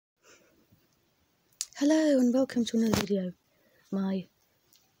Hello and welcome to another video. One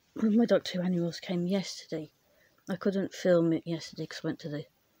of my Doctor Who annuals came yesterday. I couldn't film it yesterday because I went to the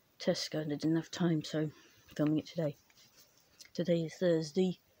Tesco and I didn't have time, so I'm filming it today. Today is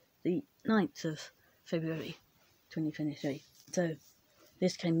Thursday, the 9th of February 2023. So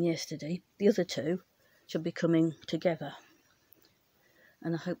this came yesterday. The other two should be coming together.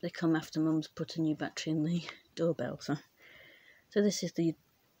 And I hope they come after Mum's put a new battery in the doorbell. So this is the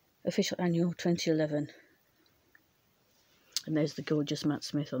official annual 2011. And there's the gorgeous Matt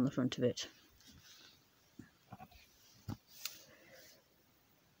Smith on the front of it.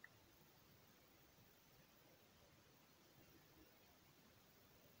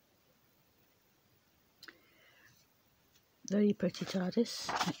 Very pretty TARDIS.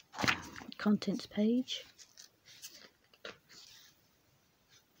 Contents page.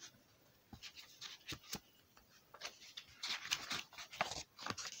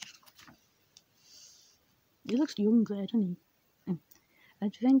 He looks young there, doesn't he?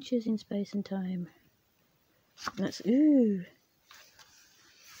 Adventures in Space and Time. That's ooh.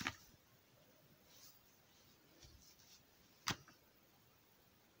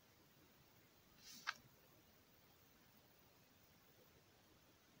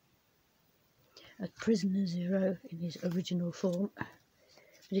 A Prisoner Zero in his original form, but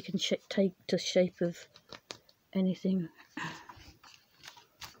he can take the shape of anything.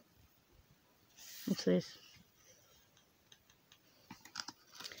 What's this?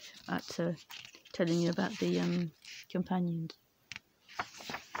 That's telling you about the companions.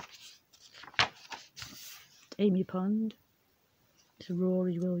 Amy Pond. It's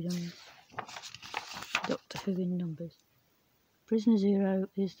Rory Williams. Doctor Who in numbers. Prisoner Zero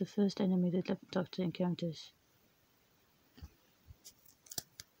is the first enemy that the Doctor encounters.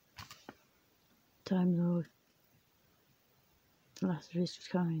 Time Lord. The last of his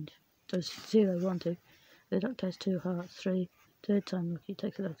kind. Does 0, 1, 2. The Doctor has 2 hearts. 3. Third time lucky.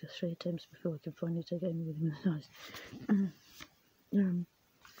 Takes the Doctor 3 attempts before he can finally take aim with him in the eyes.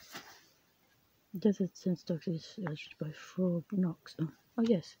 Death of the Sense Doctor is illustrated by Frog Knox. Oh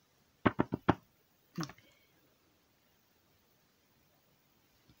yes.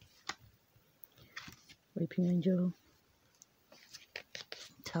 Weeping Angel.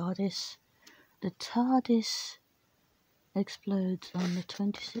 TARDIS. The TARDIS explodes on the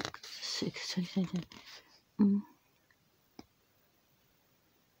 26th, 6th, 2019.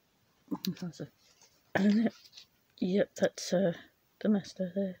 Yep, that's the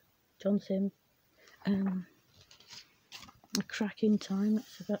Master there, John Sim. A Crack in Time,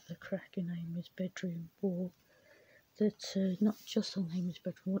 that's about the crack in Amy's bedroom wall. That's not just on Amy's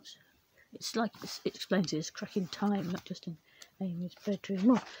bedroom, it's like, it explains it as crack in time, not just in Amy's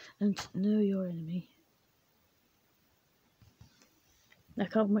bedroom. And Know Your Enemy. I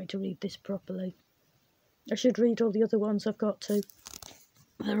can't wait to read this properly. I should read all the other ones I've got too.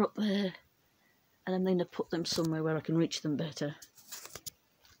 They're up there. And I'm going to put them somewhere where I can reach them better.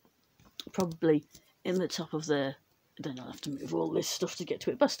 Probably in the top of there. Then I'll have to move all this stuff to get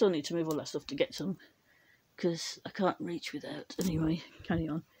to it. But I still need to move all that stuff to get some. Because I can't reach without. Anyway, carry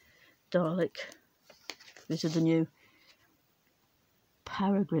on. Dalek. These are the new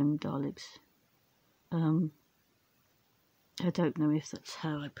Peregrine Daleks. I don't know if that's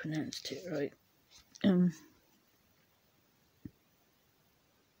how I pronounced it right.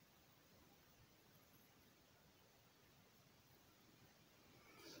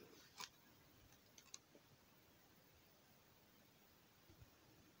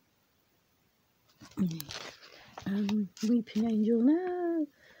 Weeping Angel, no,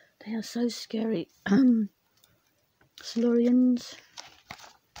 they are so scary. Silurians,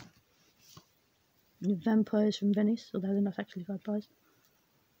 vampires from Venice, although they're not actually vampires.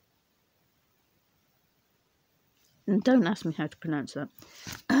 And don't ask me how to pronounce that.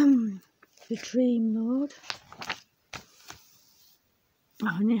 The Dream Lord.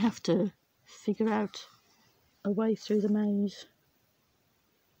 I only have to figure out a way through the maze.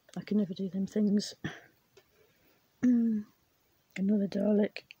 I can never do them things. Another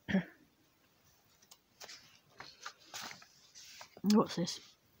Dalek. What's this?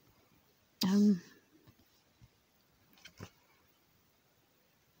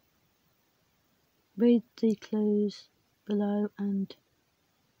 Read the clues below and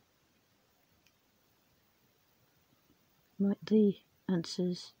write the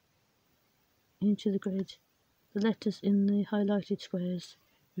answers into the grid. The letters in the highlighted squares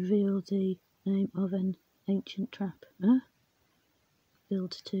reveal the name of an ancient trap.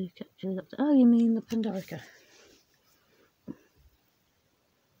 Build to capture the Doctor. Oh, you mean the Pandorica.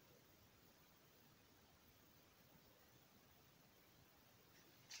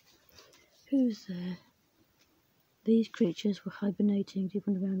 Who's there? These creatures were hibernating deep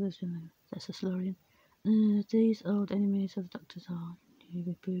underground. That's a Silurian. These old enemies of the Doctor's are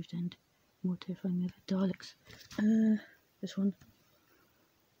newly proved and more terrifying ever. Daleks. This one.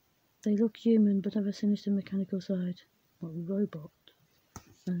 They look human but have a sinister mechanical side. Or robot.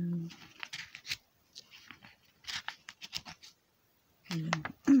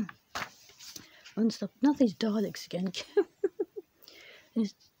 Not these Daleks again.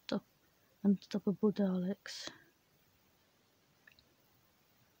 These unstoppable Daleks.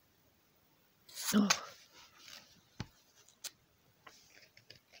 Oh.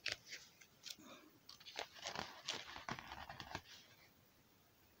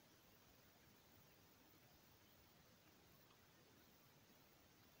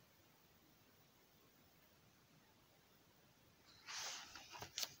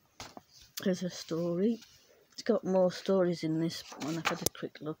 There's a story. It's got more stories in this one. I've had a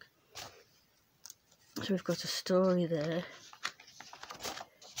quick look. So we've got a story there.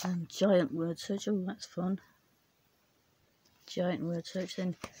 And giant word search. Oh, that's fun. Giant word search.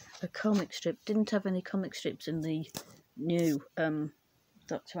 Then a comic strip. Didn't have any comic strips in the new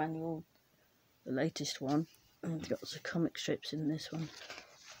Doctor Annual, the latest one. And we've got some comic strips in this one.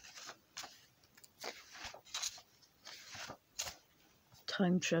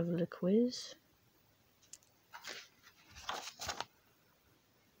 Time Traveller Quiz.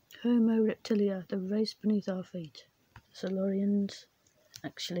 Homo Reptilia, the race beneath our feet. Silurians,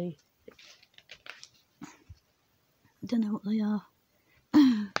 actually, I don't know what they are.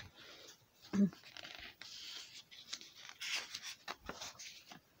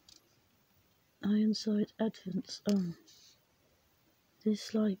 Ironside Advents.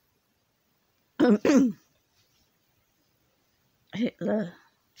 This like Hitler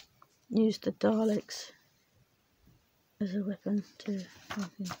used the Daleks as a weapon to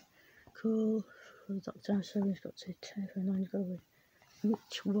call for the Doctor. So he's got to terrify 9. He's got to win.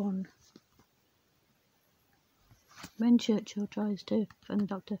 Which one? When Churchill tries to phone the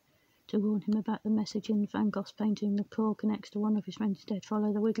Doctor to warn him about the message in Van Gogh's painting, the call connects to one of his friends dead.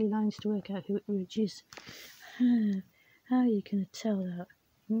 Follow the wiggly lines to work out who it reaches. How are you going to tell that?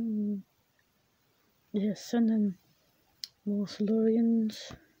 Yes, and then more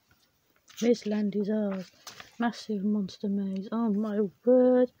Silurians. This land is ours. Massive monster maze. Oh my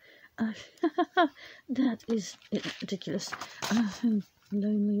word. That is ridiculous.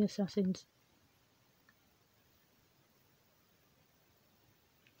 Lonely assassins.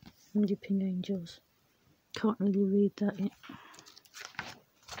 Dipping angels. Can't really read that yet.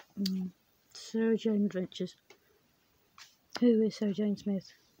 Sarah Jane Adventures. Who is Sarah Jane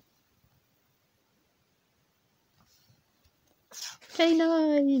Smith?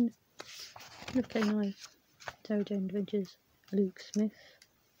 K9! Look, K9. Sarah Jane Adventures. Luke Smith.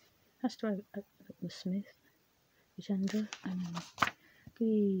 Has to have the Smith. Agenda.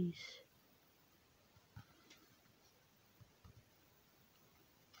 Please.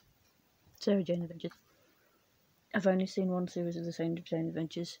 Sarah Jane Adventures. I've only seen one series of the Sarah Jane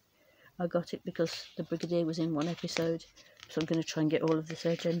Adventures. I got it because the Brigadier was in one episode, so I'm going to try and get all of the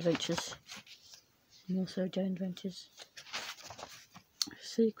Sarah Jane Adventures. More Sarah Jane Adventures.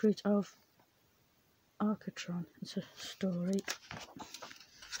 Secret of Arcatron. It's a story.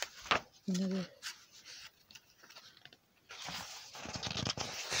 Another.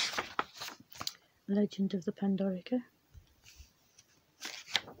 Legend of the Pandorica.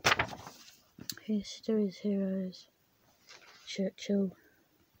 History's Heroes. Churchill.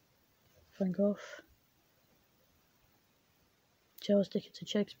 Van Gogh. Charles Dickens and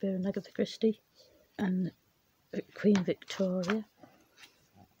Shakespeare and Agatha Christie. And Queen Victoria.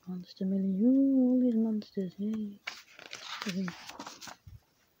 Monster Millie. Ooh, all these monsters. Yay.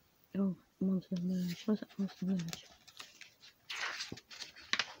 Oh, Monster Merge. What's that Monster Merge?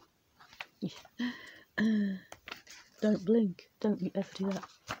 Yeah. Don't blink. Don't you ever do that.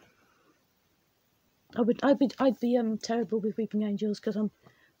 I'd be terrible with Weeping Angels because I'm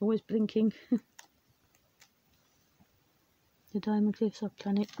always blinking. The Diamond Cliffs of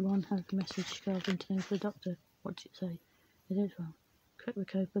Planet 1 has a message carved into them for the Doctor. What did it say? It is well. Correct the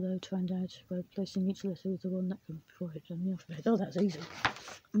code below to find out by replacing each letter with the one that comes before it on the alphabet. Oh, that's easy.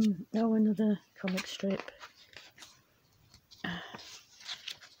 Now another comic strip.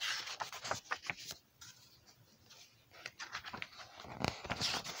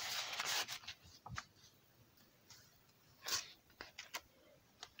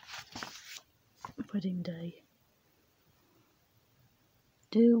 Wedding day.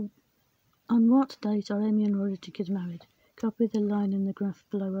 On what date are Amy and Rory to get married? Copy the line in the graph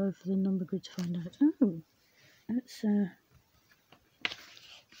below over the number grid to find out. Oh, that's oh,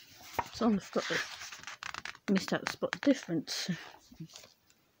 I've got missed out to spot the difference.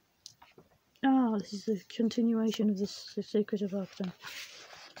 Ah, this is the continuation of this, The Secret of Arcton.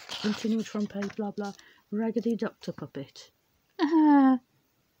 Continued from page blah blah. Raggedy Doctor puppet. Ah.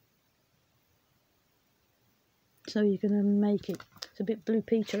 So you're gonna make it. It's a bit Blue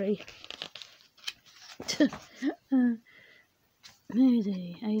Petery.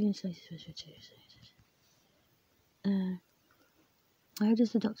 Maybe alien spaces. How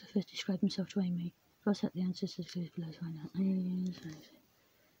does the Doctor first describe himself to Amy? Cross out the answers to the clues below to find out. Aliens.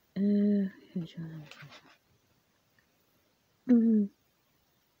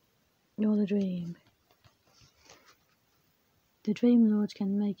 You're the dream. The Dream Lords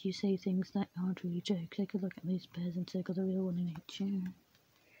can make you say things that aren't really jokes. Take a look at these pairs and circle the real one in each.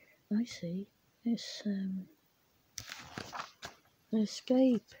 I see. It's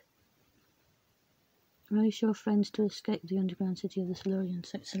escape. Race your friends to escape the underground city of the Silurians.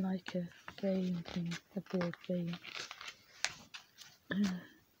 So it's like a game thing, a board game.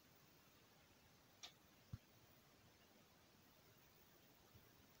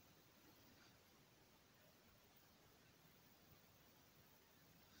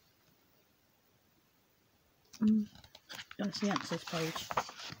 That's the answers page.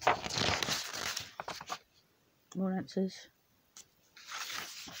 More answers.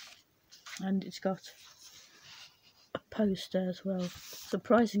 And it's got a poster as well.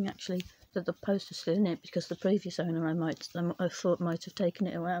 Surprising actually that the poster's still in it, because the previous owner I thought might have taken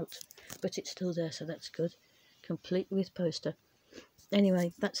it out, but it's still there, so that's good. Complete with poster.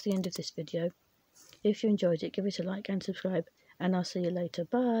 Anyway, that's the end of this video. If you enjoyed it, give it a like and subscribe, and I'll see you later.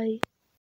 Bye.